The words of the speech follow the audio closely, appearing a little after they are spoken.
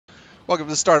Welcome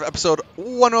to the start of episode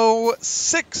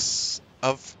 106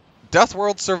 of Death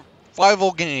World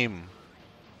Survival Game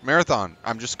Marathon.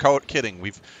 I'm just kidding.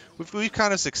 We've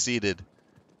kind of succeeded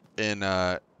in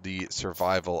the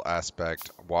survival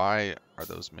aspect. Why are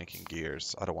those making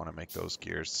gears? I don't want to make those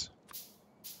gears.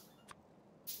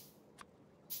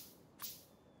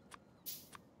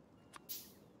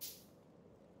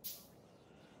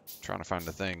 Trying to find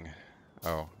the thing.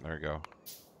 Oh, there we go.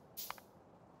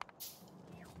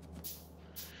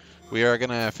 We are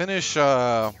gonna finish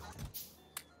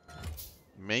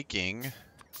making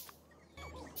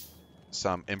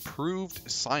some improved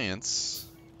science,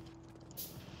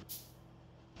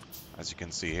 as you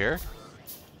can see here.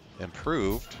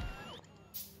 Improved.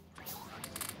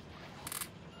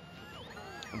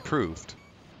 Improved.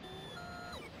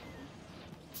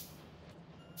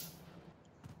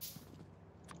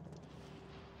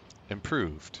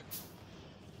 Improved.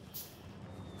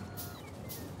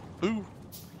 Ooh.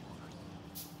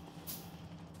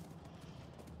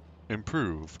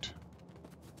 Improved.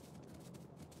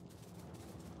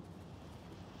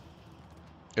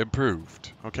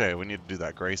 Improved. Okay, we need to do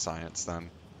that gray science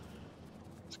then.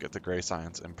 Let's get the gray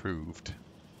science improved.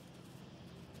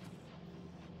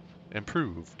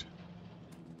 Improved.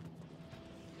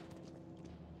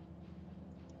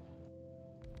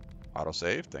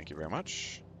 Autosave, thank you very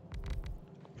much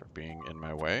for being in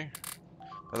my way.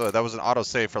 By the way, that was an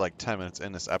autosave for like 10 minutes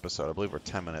in this episode. I believe we're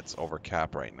 10 minutes over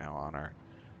cap right now on our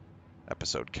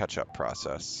episode catch-up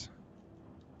process.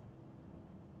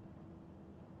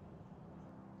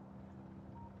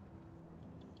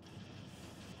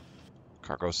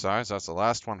 Cargo size, that's the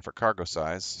last one for cargo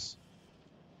size.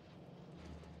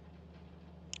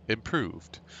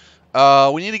 Improved.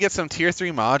 We need to get some tier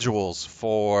 3 modules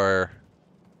for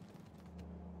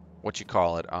what you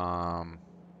call it, herp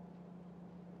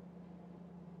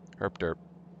derp.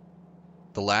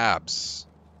 The labs.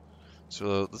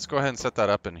 So let's go ahead and set that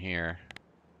up in here,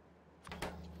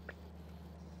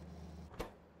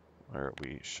 where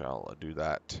we shall do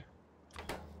that.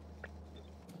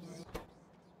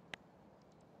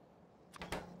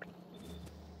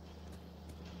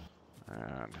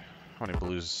 And how many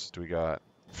blues do we got?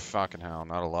 Fucking hell,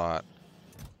 not a lot.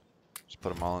 Just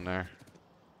put them all in there.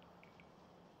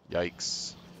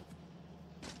 Yikes.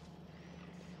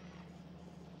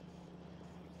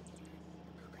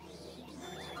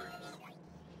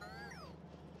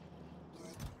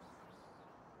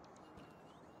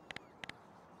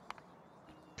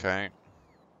 Okay.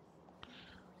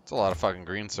 It's a lot of fucking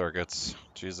green circuits.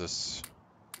 Jesus.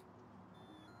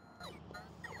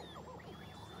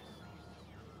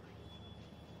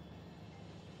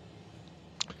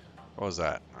 What was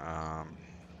that?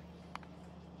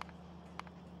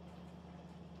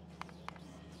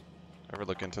 Ever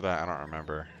look into that? I don't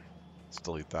remember. Let's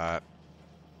delete that.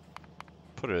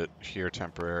 Put it here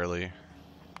temporarily.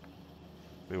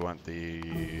 We want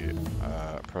the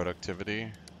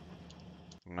productivity.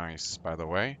 Nice, by the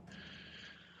way.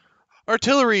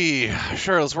 Artillery!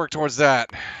 Sure, let's work towards that.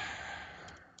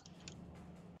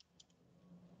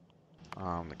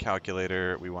 The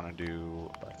calculator, we want to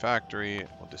do by factory.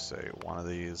 We'll just say one of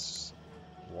these.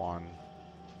 One.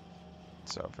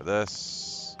 So for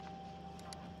this,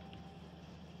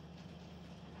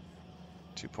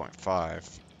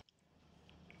 2.5.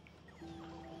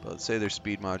 But let's say there's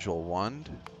speed module 1.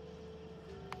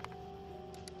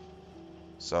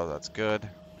 So that's good.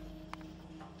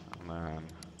 And then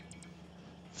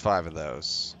 5 of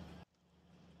those.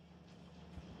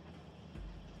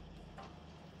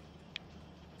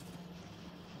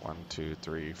 One, two,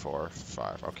 three, four,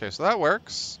 5. Okay, so that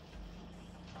works.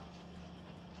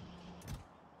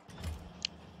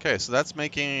 Okay, so that's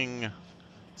making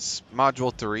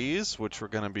module 3s, which we're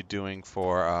going to be doing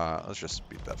for, let's just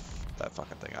speed that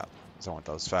fucking thing up, because I want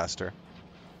those faster.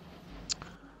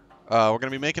 We're going to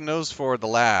be making those for the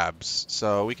labs,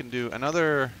 so we can do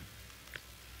another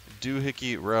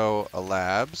doohickey row of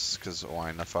labs, because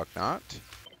why the fuck not?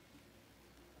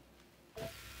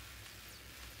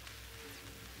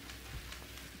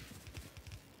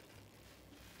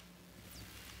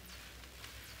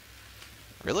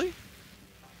 Really?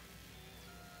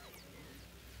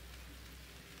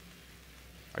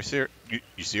 Are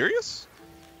you serious?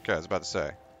 Okay, I was about to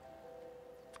say.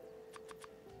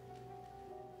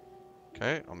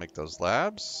 Okay, I'll make those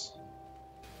labs.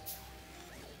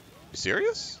 You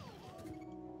serious?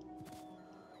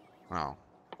 Oh.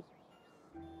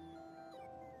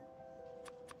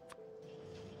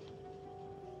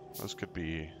 Those could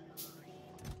be,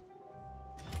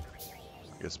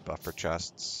 I guess, buffer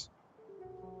chests.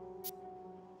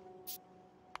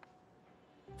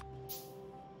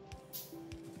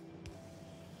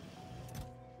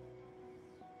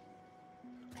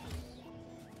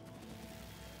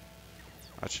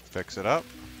 That should fix it up.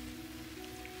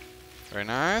 Very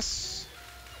nice.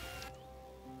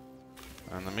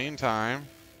 In the meantime,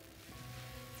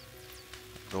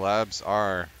 the labs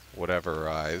are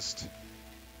whateverized.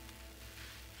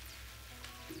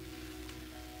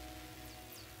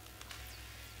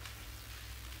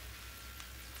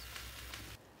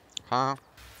 Huh?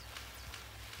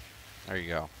 There you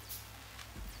go.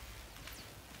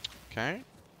 Okay.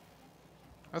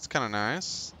 That's kind of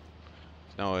nice.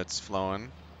 No, it's flowing.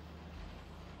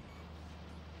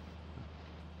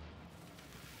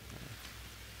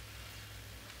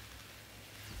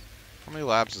 How many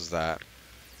labs is that?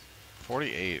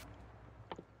 48.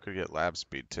 Could get lab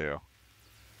speed too.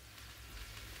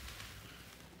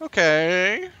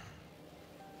 Okay.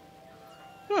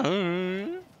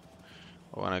 I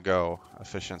want to go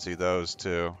efficiency those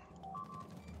too,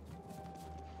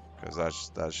 because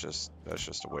that's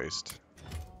just a waste.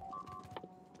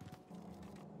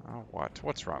 Oh, what?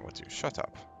 What's wrong with you? Shut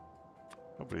up.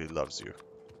 Nobody loves you.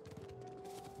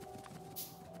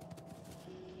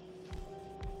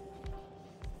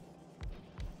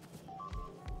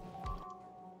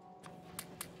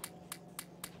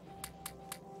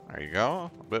 There you go.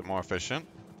 A bit more efficient.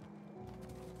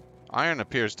 Iron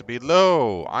appears to be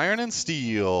low. Iron and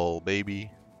steel, baby.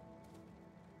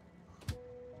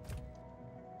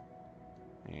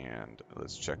 And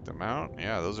let's check them out.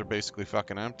 Yeah, those are basically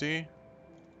fucking empty.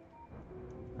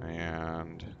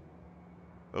 And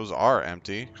those are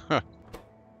empty.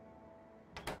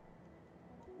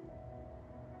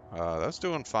 That's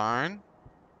doing fine.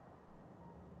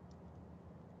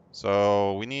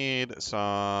 So we need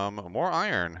some more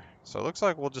iron. So it looks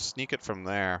like we'll just sneak it from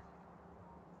there.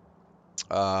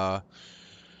 I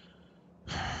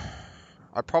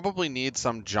probably need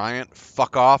some giant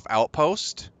fuck off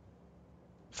outpost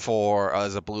for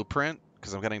as a blueprint,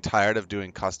 because I'm getting tired of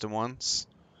doing custom ones.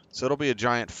 So it'll be a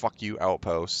giant fuck you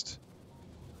outpost.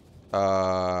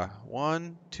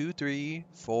 1, 2, 3,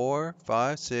 4,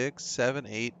 5, 6, 7,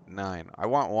 8, 9. I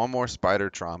want one more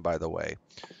Spidertron, by the way,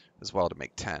 as well, to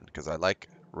make 10, because I like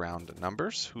round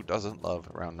numbers. Who doesn't love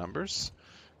round numbers?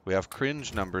 We have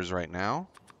cringe numbers right now.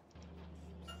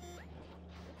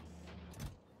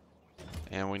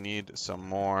 And we need some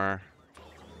more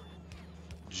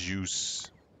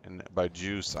juice. And by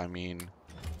juice, I mean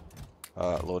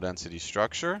low density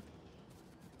structure.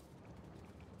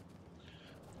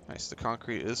 Nice, the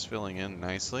concrete is filling in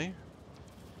nicely.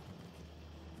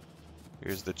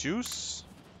 Here's the juice.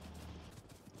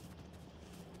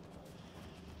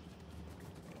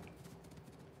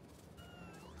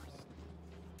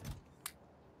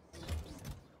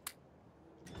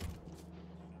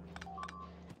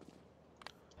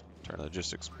 Turn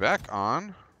logistics back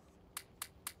on.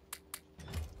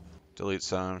 Delete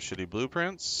some shitty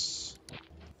blueprints.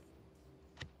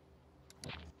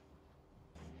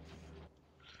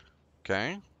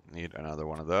 Okay, need another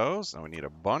one of those. And we need a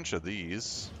bunch of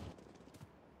these.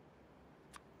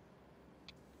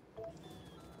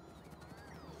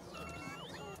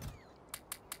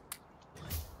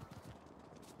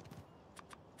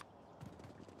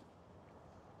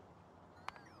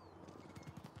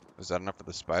 Is that enough for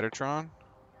the Spidertron?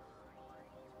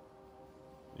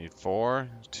 Need 4,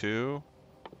 2,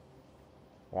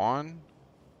 1,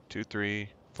 2, 3,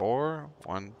 4.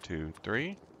 1, 2,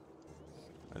 3.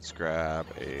 Let's grab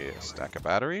a stack of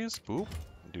batteries. Boop.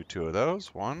 Do 2 of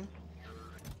those. 1,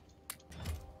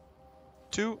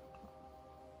 2.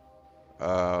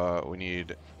 We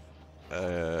need what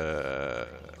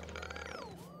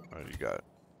do you got?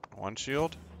 1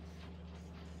 shield?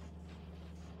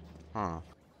 Huh.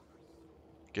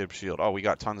 Get shield. Oh, we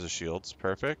got tons of shields.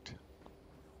 Perfect.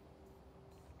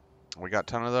 We got a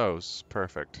ton of those.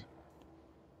 Perfect.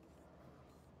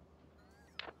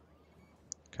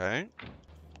 Okay.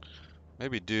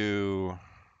 Maybe do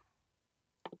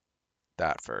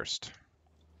that first.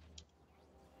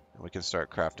 And we can start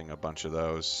crafting a bunch of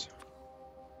those.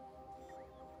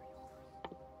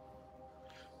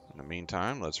 In the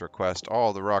meantime, let's request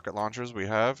all the rocket launchers we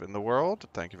have in the world.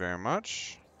 Thank you very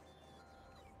much.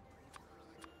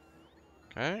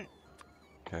 Okay.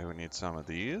 Okay, we need some of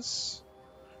these.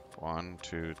 1,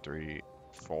 2, 3,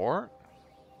 4.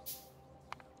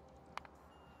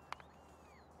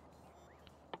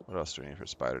 What else do we need for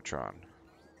Spidertron?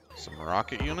 Some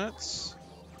rocket units.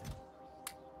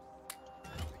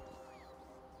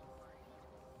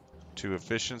 2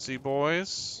 efficiency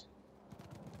boys.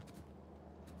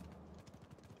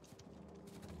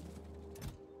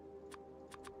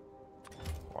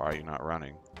 Why are you not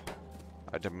running?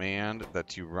 I demand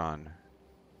that you run.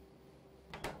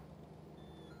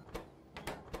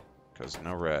 Because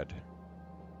no red.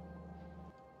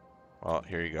 Well,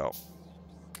 here you go.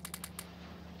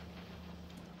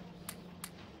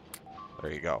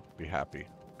 There you go. Be happy.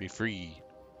 Be free.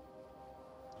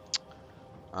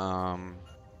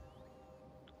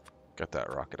 Get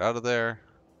that rocket out of there.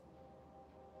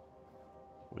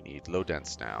 We need low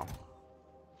dense now.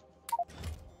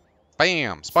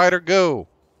 Bam! Spider, go!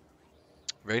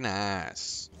 Very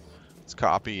nice. Let's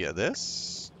copy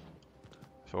this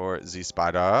for the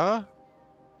spider.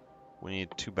 We need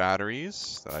 2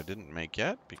 batteries that I didn't make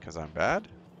yet because I'm bad.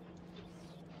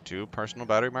 2 personal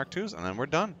battery Mark IIs, and then we're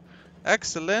done.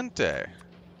 Excelente.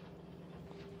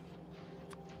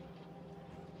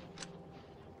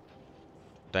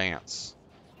 Dance.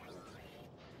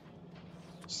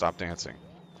 Stop dancing.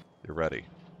 You're ready.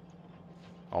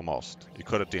 Almost. You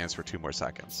could have danced for 2 more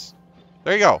seconds.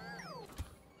 There you go.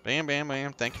 Bam, bam,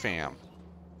 bam. Thank you, fam.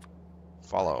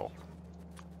 Follow.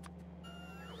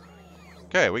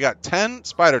 Okay, we got 10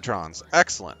 Spidertrons.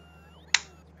 Excellent.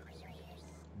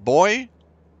 Boy,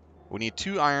 we need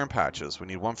 2 iron patches. We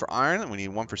need 1 for iron, and we need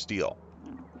 1 for steel.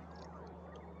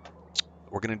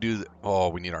 We're going to do... Oh,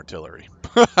 we need artillery.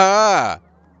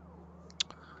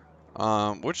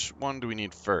 Which one do we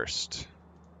need first?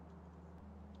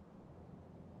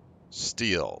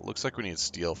 Steel. Looks like we need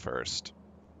steel first.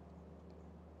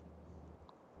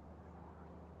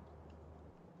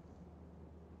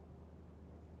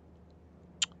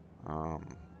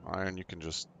 Iron, you can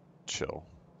just chill.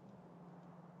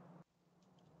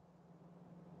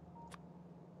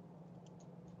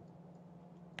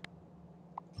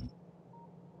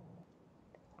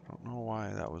 I don't know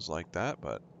why that was like that,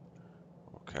 but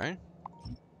okay.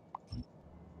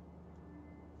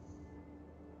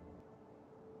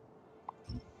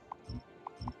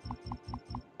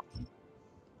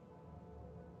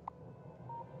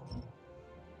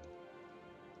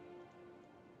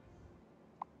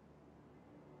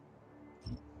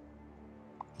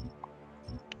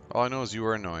 All I know is you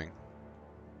were annoying.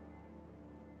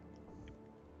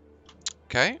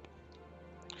 Okay.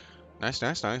 Nice,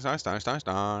 nice, nice, nice, nice, nice,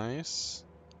 nice.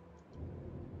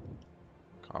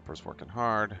 Copper's working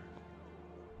hard.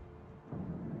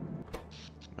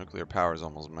 Nuclear power is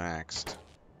almost maxed.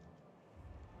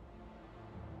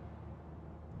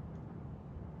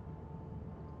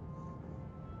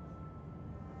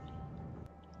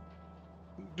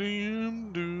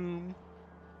 Doom, doom.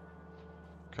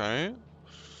 Okay.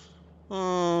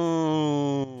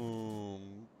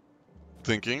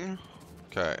 Thinking.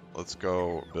 Okay, let's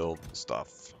go build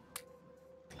stuff.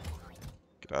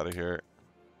 Get out of here.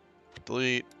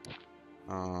 Delete.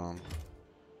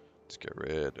 Let's get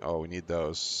rid. Oh, we need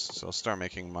those. So let's start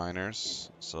making miners.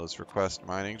 So let's request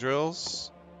mining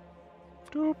drills.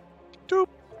 Doop, doop,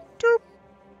 doop.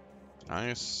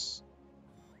 Nice.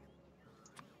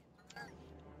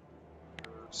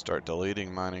 Start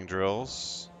deleting mining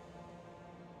drills.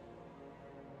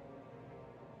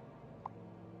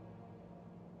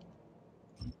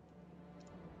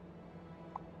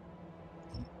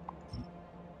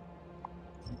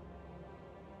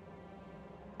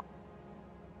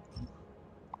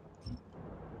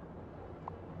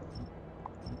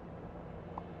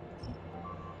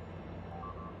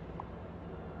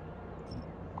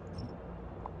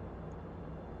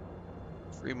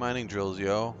 Free mining drills,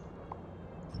 yo.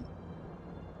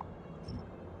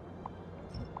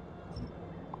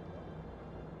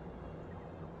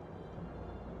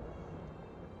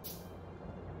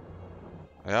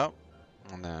 Yep.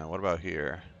 And then what about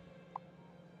here?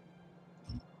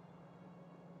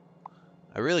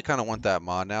 I really kind of want that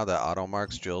mod now that auto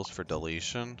marks drills for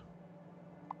deletion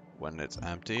when it's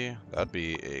empty. That'd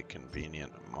be a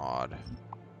convenient mod.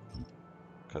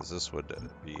 Because this would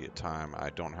be a time I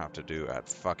don't have to do at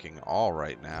fucking all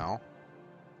right now.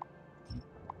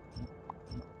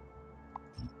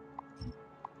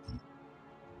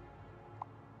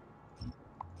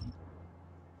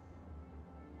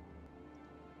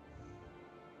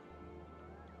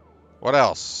 What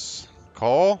else?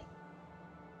 Coal?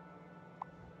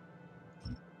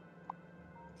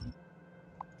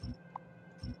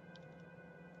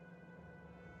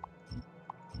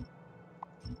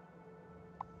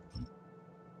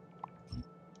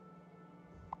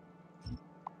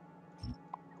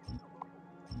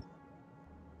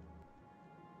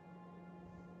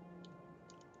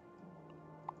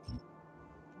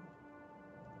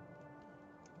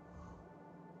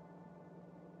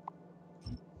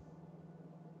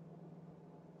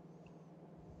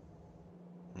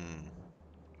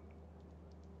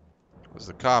 Was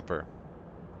the copper.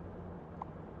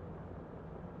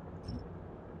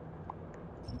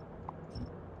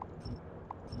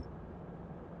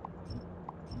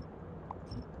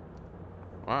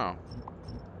 Wow.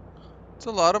 It's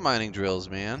a lot of mining drills,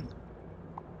 man.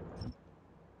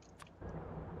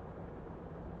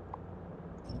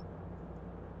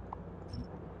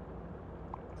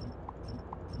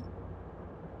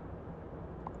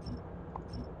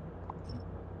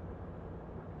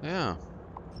 Yeah.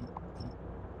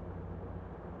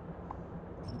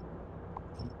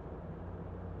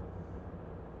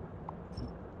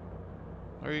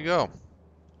 There you go.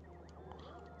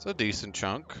 It's a decent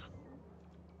chunk.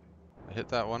 I hit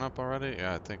that one up already?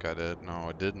 Yeah, I think I did. No,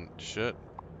 I didn't. Shit.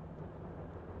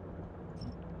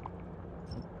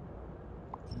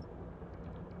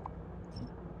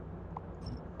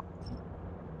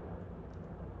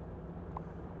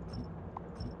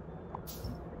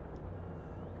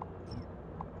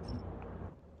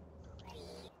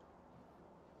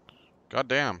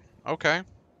 Goddamn. Okay.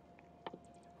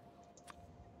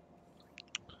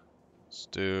 Let's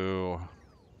do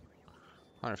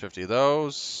 150 of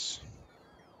those.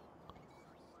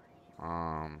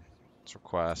 Let's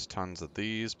request tons of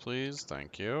these, please.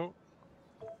 Thank you.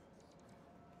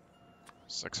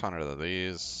 600 of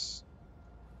these.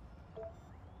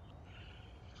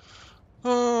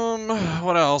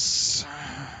 What else?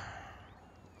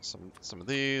 Some of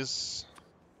these.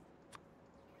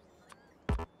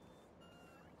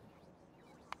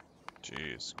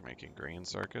 Jeez, making green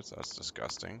circuits? That's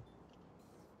disgusting.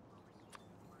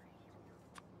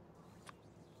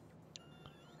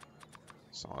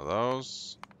 Some of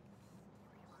those.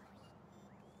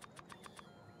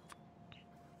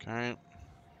 Okay.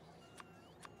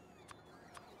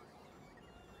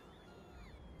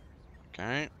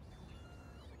 Okay.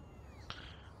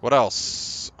 What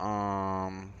else?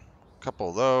 Couple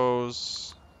of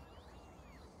those.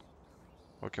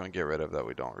 What can we get rid of that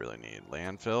we don't really need?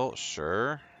 Landfill,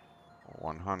 sure.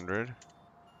 100.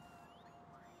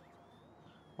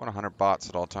 100 bots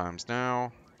at all times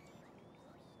now.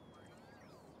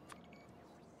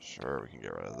 Sure, we can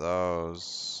get rid of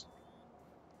those.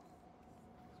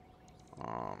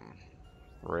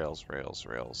 Rails, rails,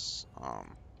 rails.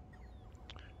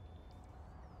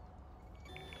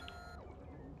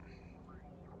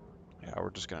 Yeah,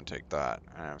 we're just gonna take that.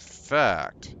 And in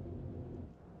fact,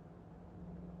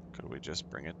 could we just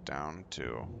bring it down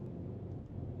to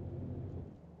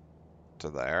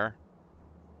there?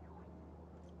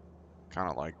 Kind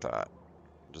of like that.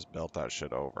 Just belt that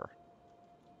shit over.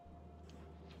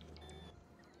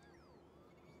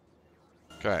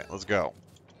 Okay, let's go.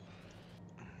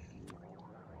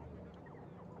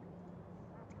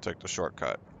 Take the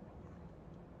shortcut.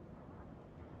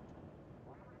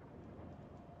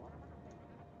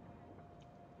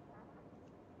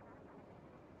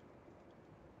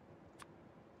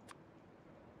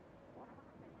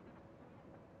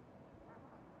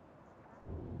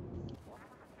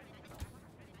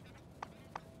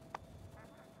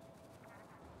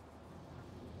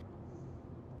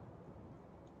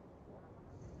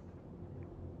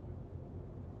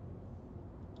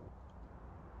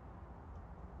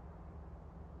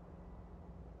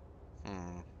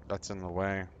 That's in the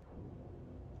way.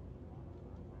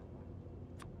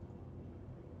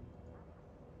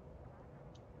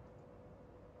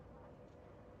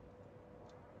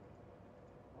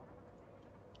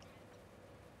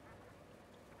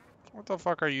 What the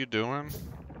fuck are you doing?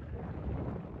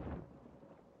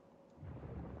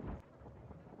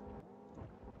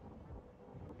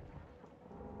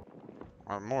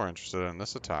 I'm more interested in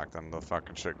this attack than the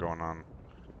fucking shit going on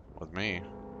with me.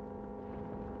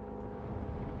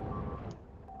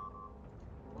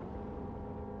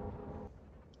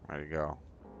 There you go.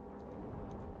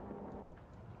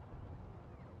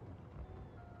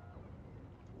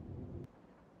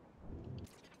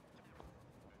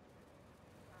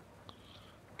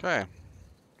 Okay.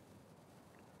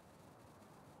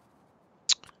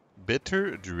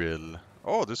 Bitter drill.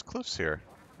 Oh, there's cliffs here.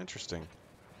 Interesting.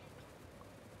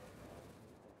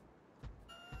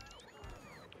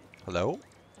 Hello?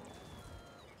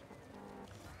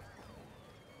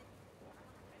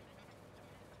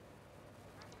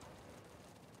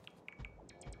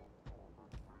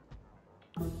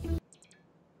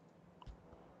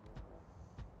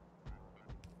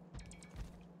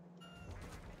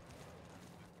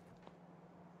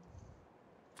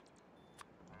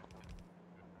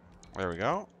 There we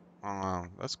go.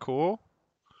 That's cool.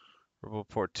 Rebel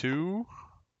port 2.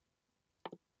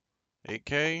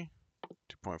 8K.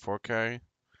 2.4K.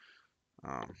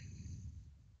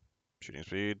 Shooting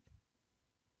speed.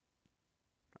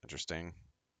 Interesting.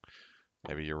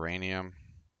 Maybe uranium.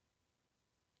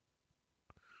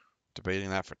 Debating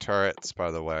that for turrets,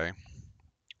 by the way.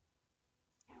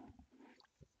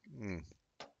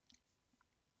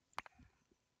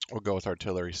 We'll go with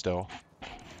artillery still.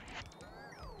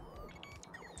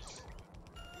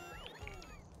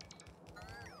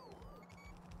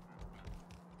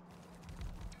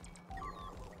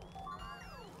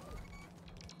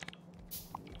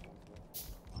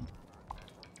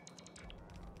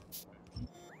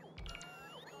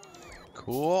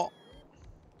 Cool.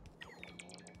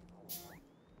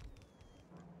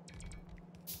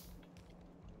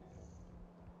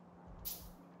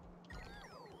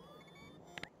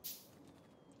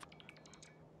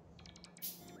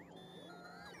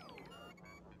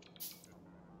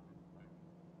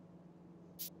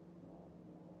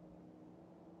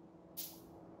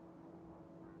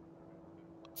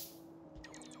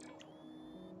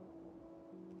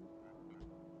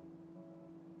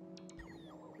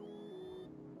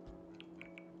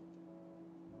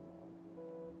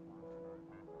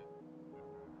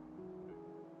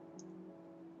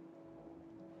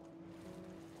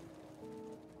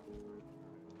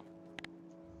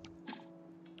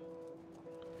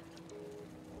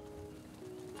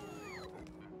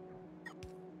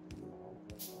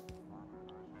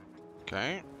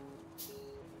 Okay.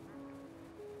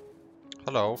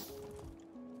 Hello.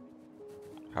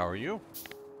 How are you?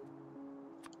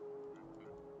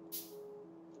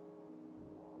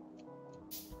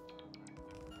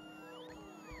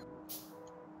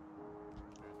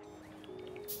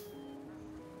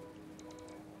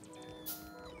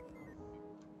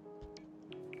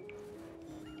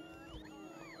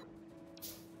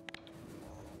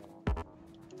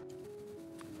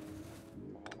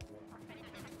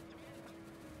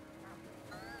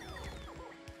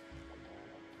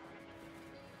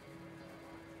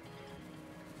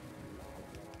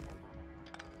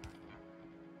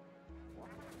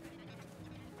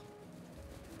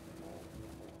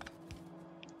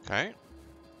 Okay.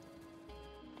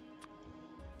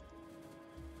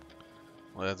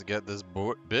 Let's get this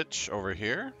bitch over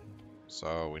here.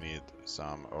 So we need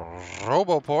some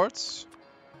roboports.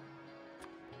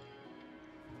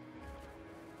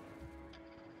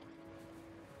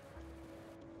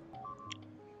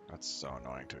 That's so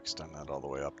annoying to extend that all the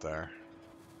way up there.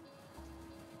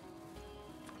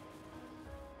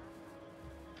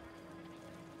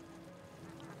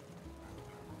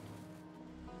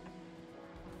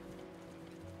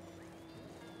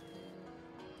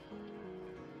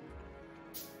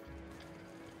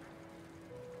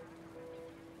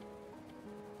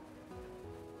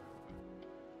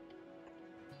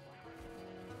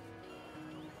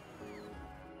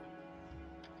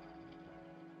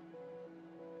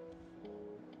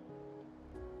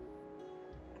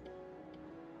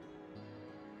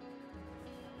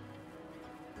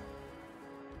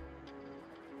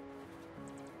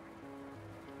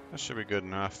 That should be good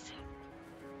enough.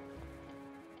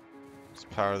 Let's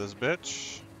power this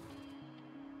bitch.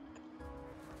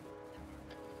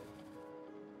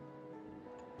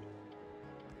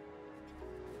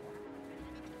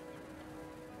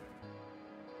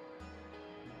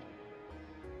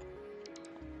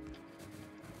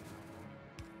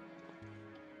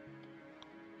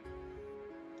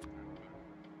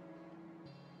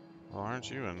 Well,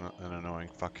 aren't you an annoying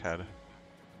fuckhead?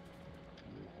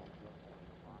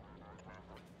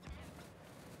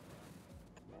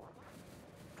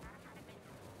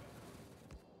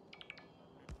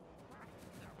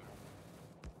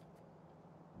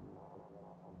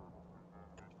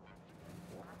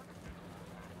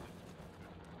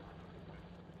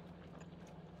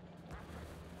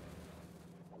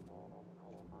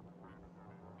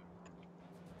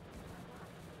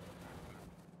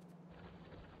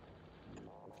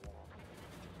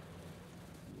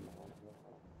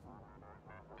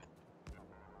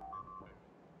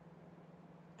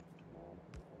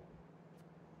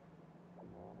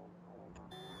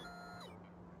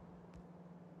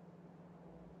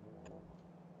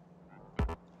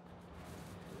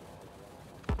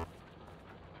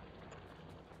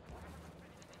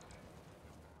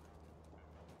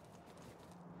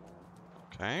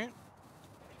 Okay.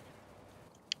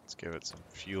 Let's give it some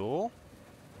fuel.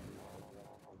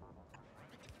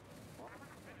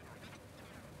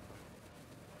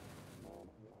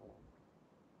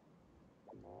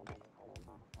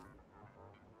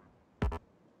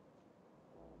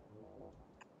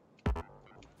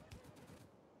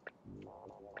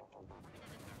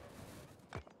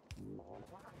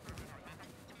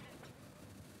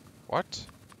 What?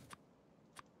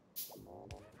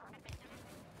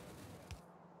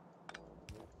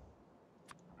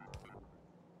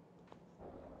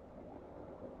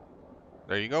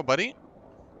 There you go, buddy.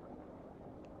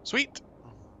 Sweet.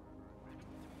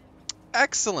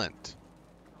 Excellent.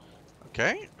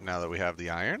 Okay, now that we have the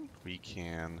iron, we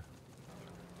can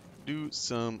do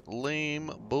some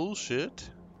lame bullshit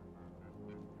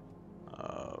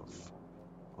of...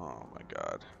 Oh my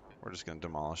god. We're just gonna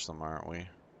demolish them, aren't we?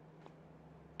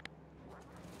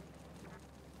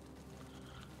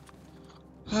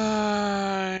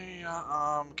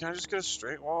 Can I just get a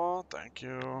straight wall? Thank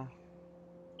you.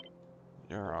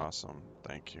 You're awesome.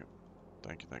 Thank you.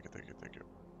 Thank you, thank you, thank you, thank you.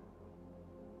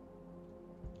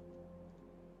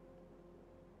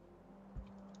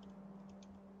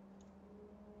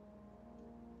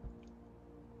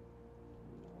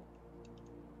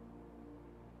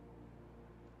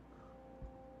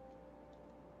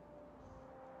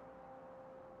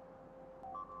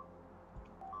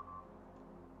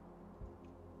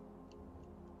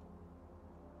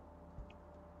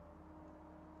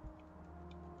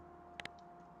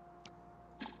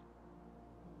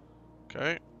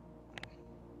 Okay.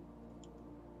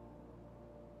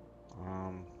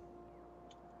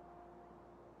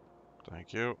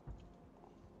 Thank you.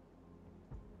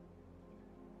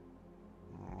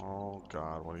 Oh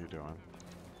God, what are you doing?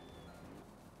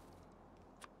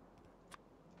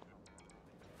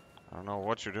 I don't know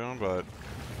what you're doing, but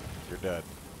you're dead.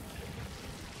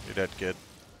 You're dead, kid.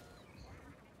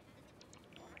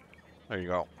 There you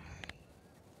go.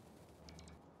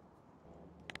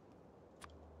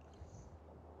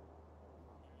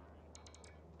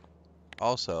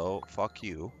 Also, fuck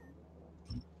you.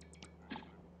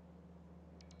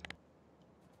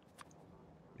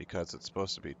 Because it's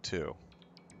supposed to be 2.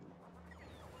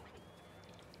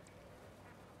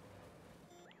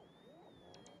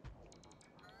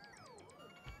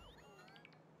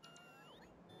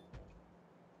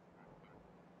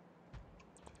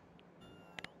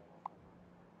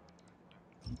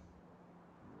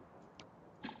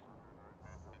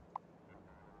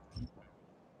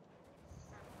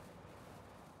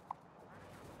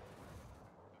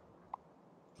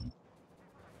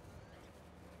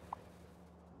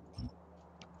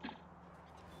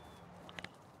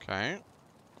 Okay.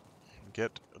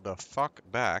 Get the fuck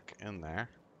back in there.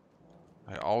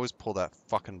 I always pull that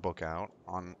fucking book out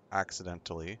on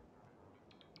accidentally.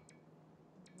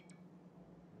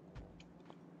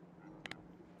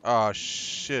 Oh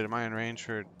shit, am I in range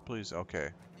for it? Please, okay.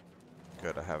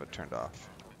 Good, I have it turned off.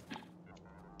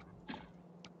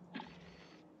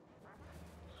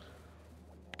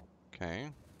 Okay.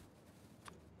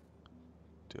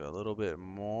 Do a little bit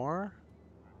more.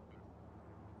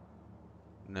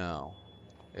 No.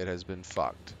 It has been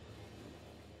fucked.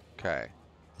 Okay.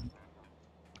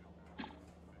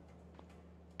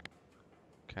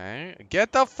 Okay.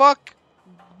 Get the fuck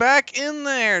back in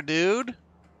there, dude!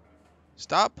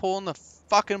 Stop pulling the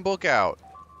fucking book out.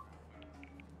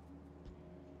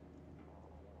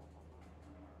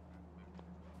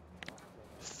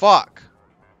 Fuck.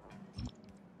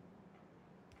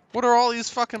 What are all these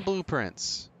fucking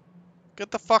blueprints?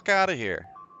 Get the fuck out of here.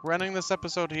 We're ending this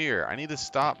episode here. I need to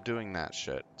stop doing that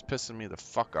shit. It's pissing me the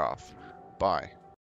fuck off. Bye.